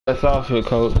That's off here,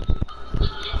 coach. So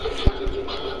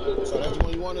that's the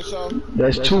one you want to show?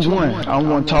 That's 2-1. I don't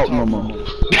want to talk no more. No,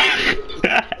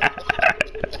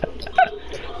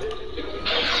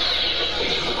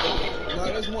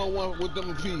 that's 1-1 with them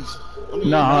apiece.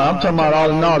 Nah, I'm talking about all.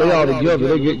 No, they all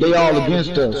together. They all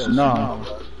against us. Nah.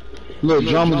 Look,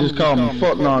 drama just called me.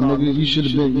 Fuck no, nigga. You should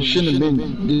have been. You shouldn't have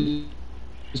been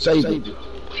disabled.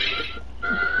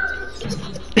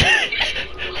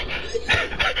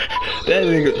 That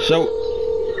nigga so.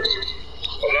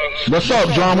 What's up,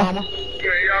 drama?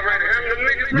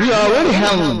 We already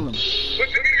handling them.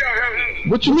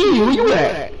 What you mean? Where you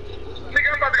at?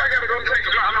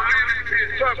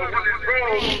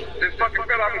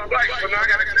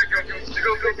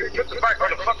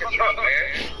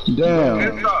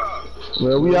 Damn.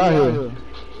 Well, we out here. Man,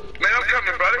 I'm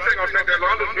coming, bro. This ain't gonna take that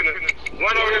long. I'm just gonna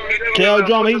run over here. Tell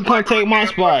Drama he can come take my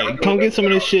spot. Come get some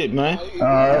of this shit, man.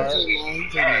 Alright.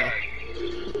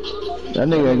 That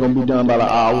nigga ain't gonna be done by an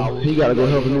hour. He gotta go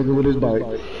help a nigga with his bike.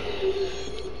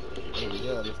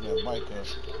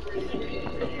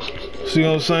 See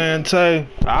what I'm saying, Tay?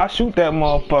 I shoot that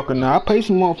motherfucker now. I play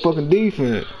some motherfucking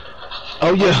defense.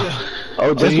 Oh yeah.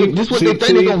 Oh, this what they think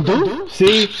they gonna do?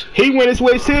 See, he went his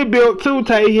way to built too,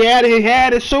 Tay. He had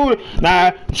a shooter.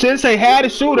 Now, Sensei had a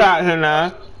shooter out here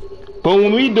now. But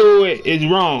when we do it, it's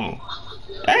wrong.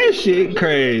 That shit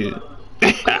crazy.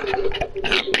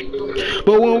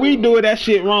 But when we do it, that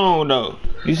shit wrong though.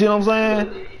 You see what I'm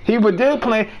saying? He was there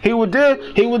playing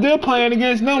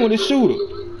against them with a shooter.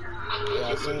 Yeah,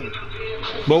 I seen it.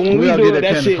 But when we do it,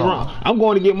 that shit wrong. I'm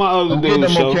going to get my other dude.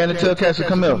 Tell Cats to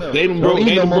come here. They done broke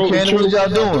the What y'all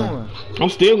doing? I'm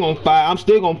still gonna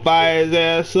fire his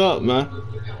ass up, man.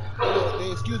 The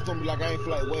excuse gonna be like, I ain't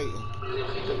feel like waiting.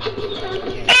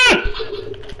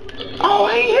 Oh,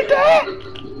 I ain't hit that.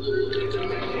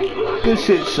 Good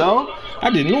shit, so. I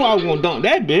just knew I was gonna dunk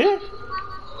that bit.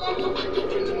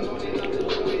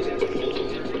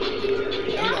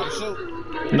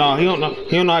 No, he don't know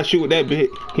how to shoot with that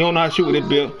bit. He don't know how to shoot with that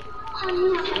bit.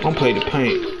 I'm play the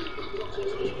paint.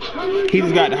 He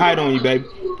just got the height on you, baby.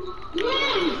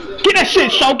 Get that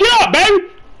shit, show. Get up, baby.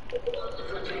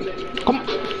 Come on.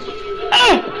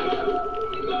 Hey!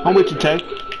 I'm with you, Tay.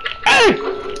 Hey!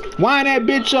 Wind that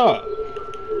bitch up.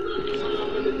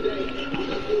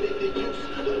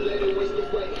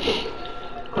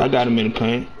 I got him in the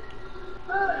paint.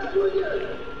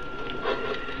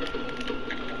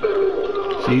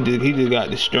 See, he just got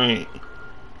the strength.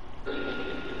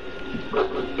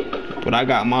 But I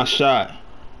got my shot.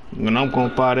 And I'm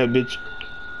gonna fire that bitch.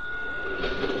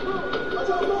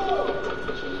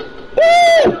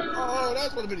 Woo! Oh, that's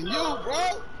supposed to be you,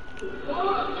 bro.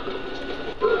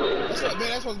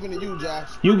 That's supposed to be you, Josh.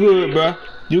 You good, bro.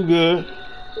 You good.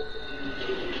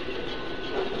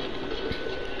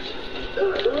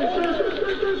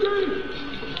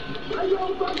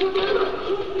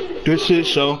 Good shit,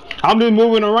 so I'm just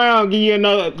moving around, give you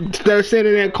enough. Instead of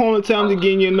sitting in that corner, tell them to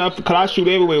give you enough, cause I shoot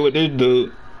everywhere with this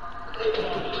dude.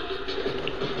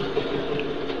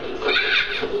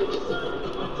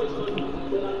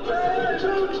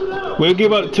 We'll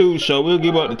give up the 2, so we'll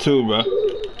give up the 2, bro.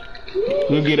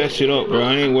 We'll get that shit up, bro.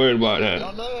 I ain't worried about that.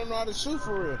 I don't know how to shoot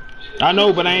for real. I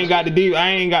know, but I ain't got the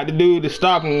dude to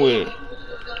stop him with.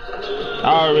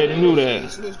 I already knew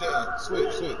that. Switch that.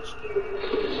 Switch.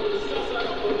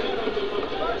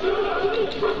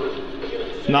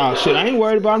 Nah, shit, I ain't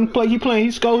worried about him. He playing,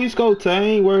 he score, Tay. I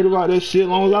ain't worried about that shit as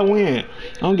long as I win.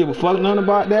 I don't give a fuck nothing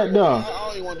about that, dog. I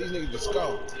only want these niggas to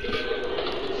score.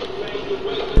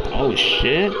 Oh,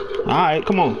 shit. Alright,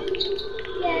 come on.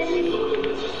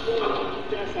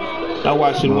 That's why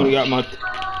I should've when he got my...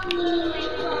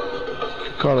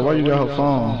 Carla, why you got her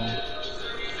phone?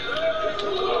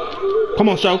 Come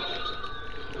on, show.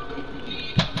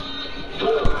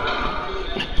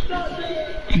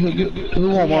 Who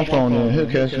want my phone then? Here,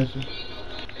 Cassie.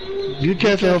 Get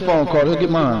Cassie her phone, Carla. He'll get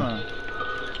mine.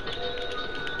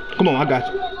 Come on, I got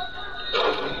you.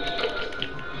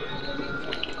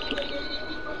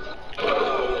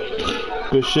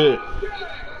 Good shit.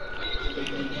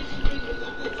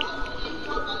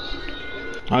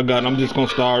 I got it. I'm just gonna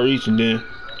start reaching then.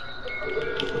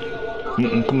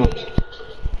 Come on.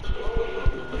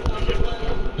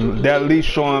 That leash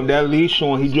showing,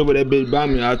 he dribbled that bitch by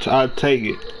me, I'll take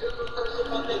it.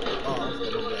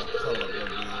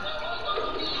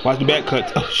 Watch the back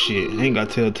cut. Oh shit, I ain't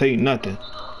gotta tell Tate nothing.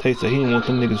 Tate said he don't want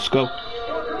them niggas to score.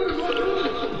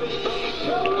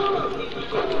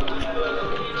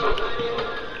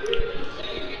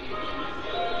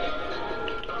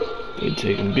 They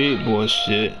taking big boy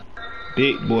shit.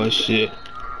 Big boy shit.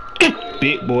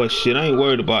 Big boy shit. I ain't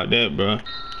worried about that, bro.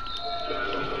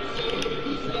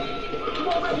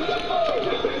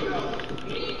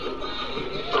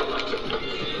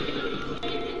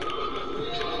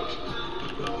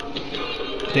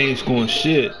 They ain't scoring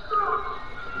shit.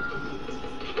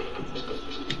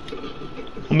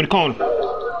 I'm in the corner.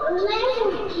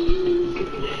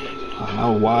 I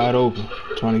was wide open,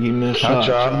 trying to get me a shot.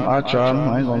 I tried him.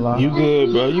 I ain't gonna lie. You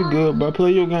good, bro. You good, bro.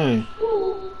 Play your game.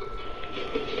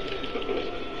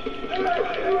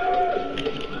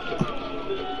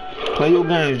 Play your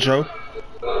game, Joe.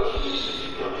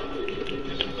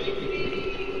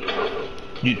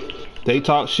 They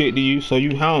talk shit to you, so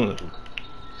you hounding.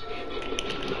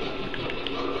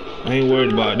 I ain't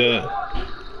worried about that.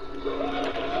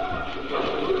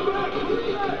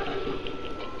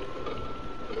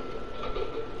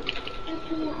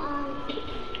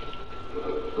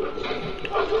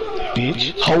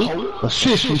 Bitch, hoe,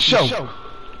 assist for show.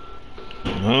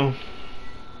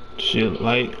 Shit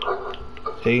like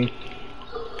they.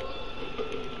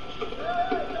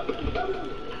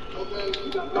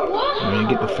 Man,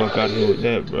 get the fuck out of here with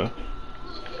that, bro.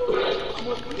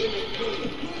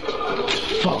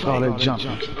 Fuck all that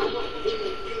jumping.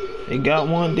 They got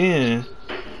one then.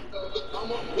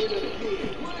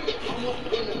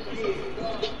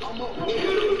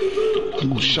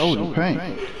 Ooh, shoulder pain.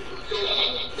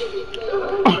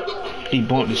 He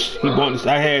bumped this.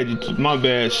 I had you. My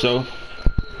bad, so.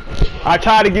 I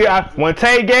tried to get. When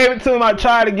Tay gave it to him, I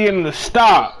tried to get him to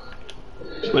stop.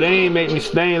 But they ain't let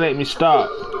me stop.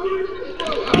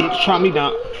 Bitch, try me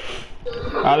down.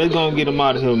 Alright, let's go and get him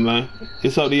out of here, man.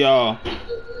 It's up to y'all.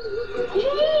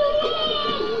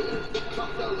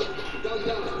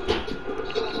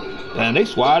 Damn, they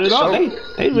swatted up.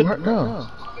 They